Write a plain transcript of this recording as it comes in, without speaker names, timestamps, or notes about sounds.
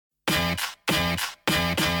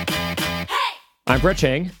I'm Brett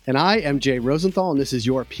Chang. And I am Jay Rosenthal, and this is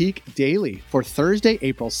your Peak Daily for Thursday,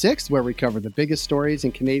 April 6th, where we cover the biggest stories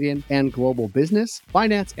in Canadian and global business,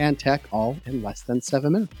 finance, and tech, all in less than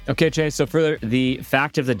 7 minutes. Okay, Jay, so for the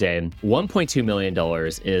fact of the day, $1.2 million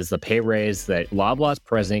is the pay raise that Loblaw's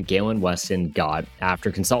president, Galen Weston, got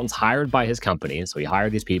after consultants hired by his company. So he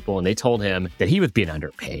hired these people, and they told him that he was being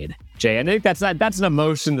underpaid. Jay, I think that's an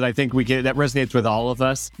emotion that I think that resonates with all of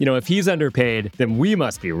us. You know, if he's underpaid, then we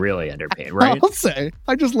must be really underpaid, right? I'll say,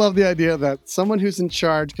 I just love the idea that someone who's in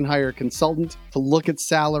charge can hire a consultant to look at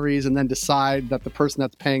salaries and then decide that the person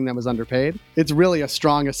that's paying them is underpaid. It's really a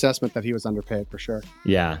strong assessment that he was underpaid for sure.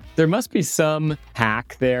 Yeah, there must be some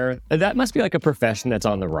hack there. That must be like a profession that's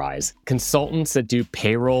on the rise. Consultants that do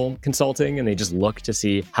payroll consulting and they just look to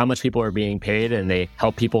see how much people are being paid and they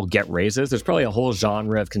help people get raises. There's probably a whole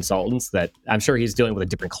genre of consultants that I'm sure he's dealing with a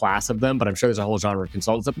different class of them, but I'm sure there's a whole genre of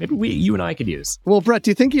consultants that maybe you and I could use. Well, Brett,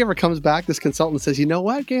 do you think he ever comes back, this consultant says, you know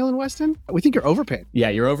what, Galen Weston? We think you're overpaid. Yeah,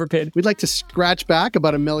 you're overpaid. We'd like to scratch back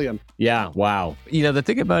about $1 million. Yeah, wow. You know, the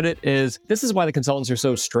thing about it is this is why the consultants are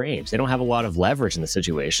so strange. They don't have a lot of leverage in the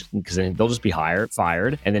situation because they'll just be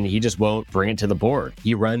fired, and then he just won't bring it to the board.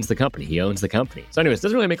 He runs the company. He owns the company. So anyways, it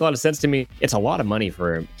doesn't really make a lot of sense to me. It's a lot of money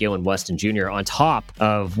for Galen Weston Jr. on top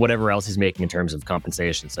of whatever else he's making in terms of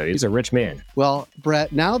compensation. So he's a rich man. Well,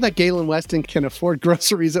 Brett, now that Galen Weston can afford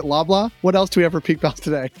groceries at Loblaw, what else do we have for Peak Pals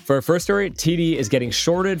today? For our first story, TD is getting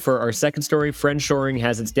shorted. For our second story, Friendshoring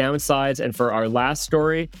has its downsides. And for our last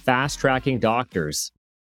story, fast-tracking doctors.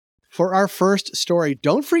 For our first story,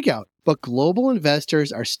 don't freak out, but global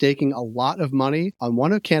investors are staking a lot of money on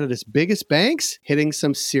one of Canada's biggest banks, hitting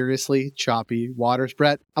some seriously choppy waters.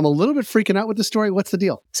 Brett, I'm a little bit freaking out with the story. What's the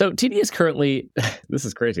deal? So TD is currently, this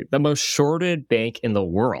is crazy, the most shorted bank in the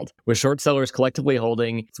world, with short sellers collectively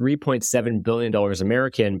holding $3.7 billion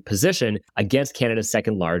American position against Canada's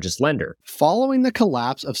second largest lender. Following the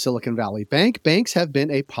collapse of Silicon Valley Bank, banks have been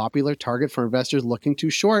a popular target for investors looking to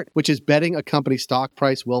short, which is betting a company's stock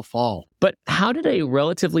price will fall. But how did a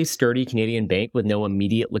relatively sturdy Canadian bank with no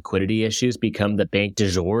immediate liquidity issues become the bank du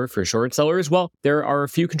jour for short sellers? Well, there are a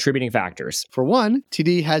few contributing factors. For one,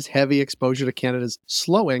 TD has heavy exposure to Canada's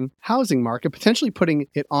slowing housing market, potentially putting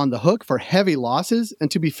it on the hook for heavy losses.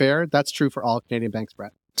 And to be fair, that's true for all Canadian banks,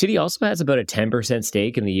 Brett. TD also has about a 10%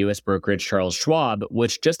 stake in the U.S. brokerage Charles Schwab,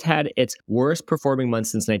 which just had its worst performing month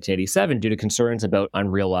since 1987 due to concerns about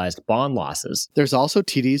unrealized bond losses. There's also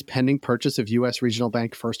TD's pending purchase of U.S. regional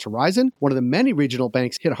bank First Horizon, one of the many regional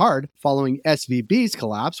banks hit hard following SVB's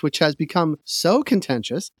collapse, which has become so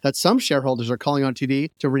contentious that some shareholders are calling on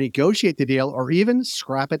TD to renegotiate the deal or even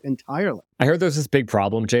scrap it entirely. I heard there's this big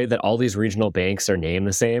problem, Jay, that all these regional banks are named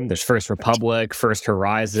the same. There's First Republic, First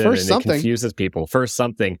Horizon, and it confuses people. First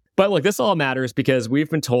something. But look, this all matters because we've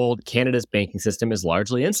been told Canada's banking system is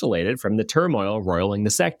largely insulated from the turmoil roiling the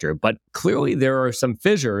sector. But clearly there are some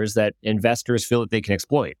fissures that investors feel that they can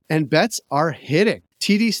exploit. And bets are hitting.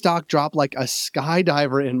 TD stock dropped like a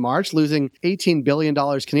skydiver in March, losing $18 billion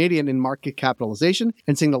Canadian in market capitalization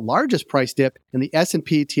and seeing the largest price dip in the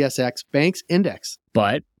S&P TSX Banks Index.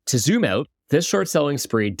 But to zoom out, this short selling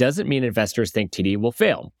spree doesn't mean investors think TD will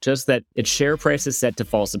fail, just that its share price is set to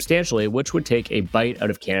fall substantially, which would take a bite out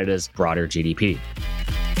of Canada's broader GDP.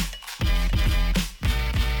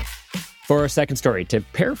 For our second story, to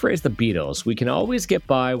paraphrase the Beatles, we can always get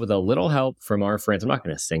by with a little help from our friends. I'm not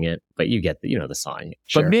going to sing it, but you know the song.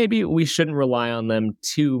 Sure. But maybe we shouldn't rely on them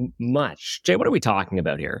too much. Jay, what are we talking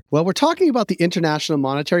about here? Well, we're talking about the International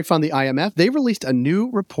Monetary Fund, the IMF. They released a new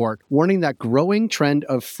report warning that growing trend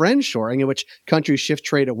of friendshoring, in which countries shift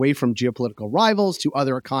trade away from geopolitical rivals to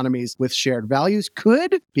other economies with shared values,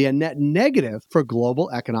 could be a net negative for global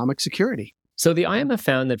economic security. So the IMF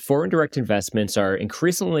found that foreign direct investments are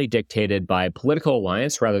increasingly dictated by political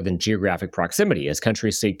alliance rather than geographic proximity as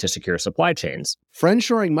countries seek to secure supply chains.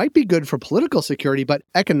 Friendshoring might be good for political security, but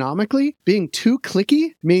economically, being too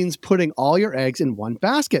cliquey means putting all your eggs in one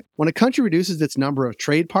basket. When a country reduces its number of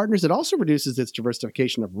trade partners, it also reduces its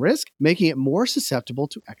diversification of risk, making it more susceptible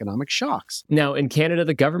to economic shocks. Now, in Canada,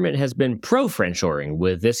 the government has been pro-friendshoring,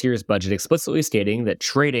 with this year's budget explicitly stating that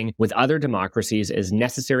trading with other democracies is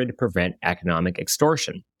necessary to prevent economic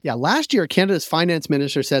extortion. Yeah, last year, Canada's finance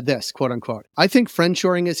minister said this, quote unquote, "I think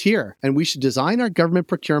friendshoring is here, and we should design our government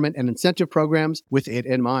procurement and incentive programs with it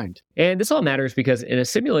in mind." And this all matters because in a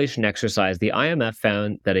simulation exercise, the IMF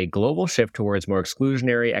found that a global shift towards more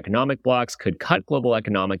exclusionary economic blocs could cut global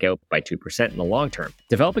economic output by 2% in the long term.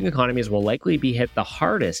 Developing economies will likely be hit the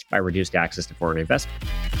hardest by reduced access to foreign investment.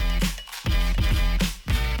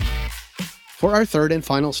 For our third and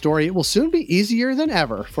final story, it will soon be easier than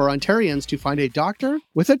ever for Ontarians to find a doctor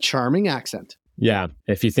with a charming accent. Yeah,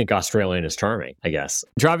 if you think Australian is charming, I guess.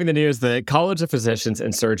 Driving the news, the College of Physicians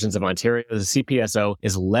and Surgeons of Ontario, the CPSO,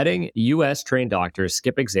 is letting U.S.-trained doctors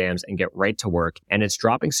skip exams and get right to work, and it's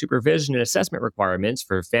dropping supervision and assessment requirements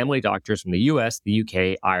for family doctors from the U.S., the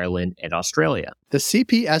U.K., Ireland, and Australia. The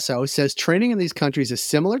CPSO says training in these countries is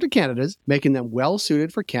similar to Canada's, making them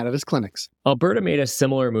well-suited for Canada's clinics. Alberta made a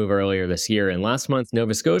similar move earlier this year, and last month,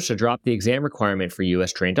 Nova Scotia dropped the exam requirement for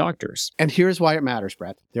U.S.-trained doctors. And here's why it matters,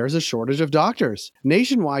 Brett. There's a shortage of doctors.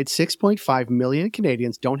 Nationwide, 6.5 million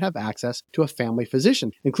Canadians don't have access to a family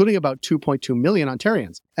physician, including about 2.2 million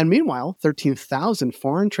Ontarians. And meanwhile, 13,000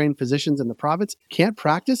 foreign-trained physicians in the province can't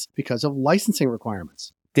practice because of licensing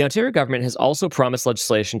requirements. The Ontario government has also promised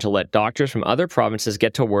legislation to let doctors from other provinces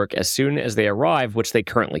get to work as soon as they arrive, which they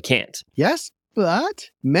currently can't. Yes, but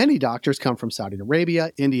many doctors come from Saudi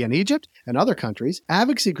Arabia, India, and Egypt, and other countries.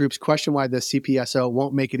 Advocacy groups question why the CPSO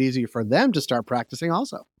won't make it easier for them to start practicing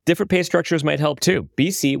also. Different pay structures might help too.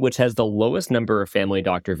 BC, which has the lowest number of family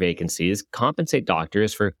doctor vacancies, compensate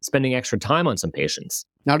doctors for spending extra time on some patients.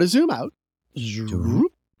 Now to zoom out,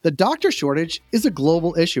 the doctor shortage is a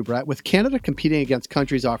global issue, Brett, with Canada competing against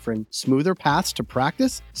countries offering smoother paths to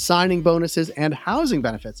practice, signing bonuses, and housing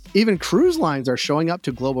benefits. Even cruise lines are showing up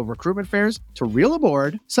to global recruitment fairs to reel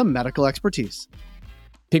aboard some medical expertise.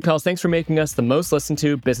 Peak Pals, thanks for making us the most listened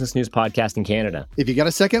to business news podcast in Canada. If you got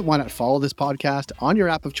a second, why not follow this podcast on your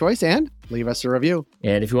app of choice and leave us a review.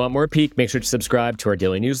 And if you want more Peak, make sure to subscribe to our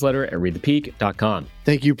daily newsletter at readthepeak.com.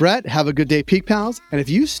 Thank you, Brett. Have a good day, Peak Pals. And if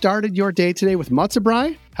you started your day today with matzo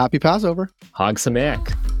brie, happy Passover. Hag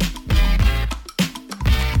Sameach.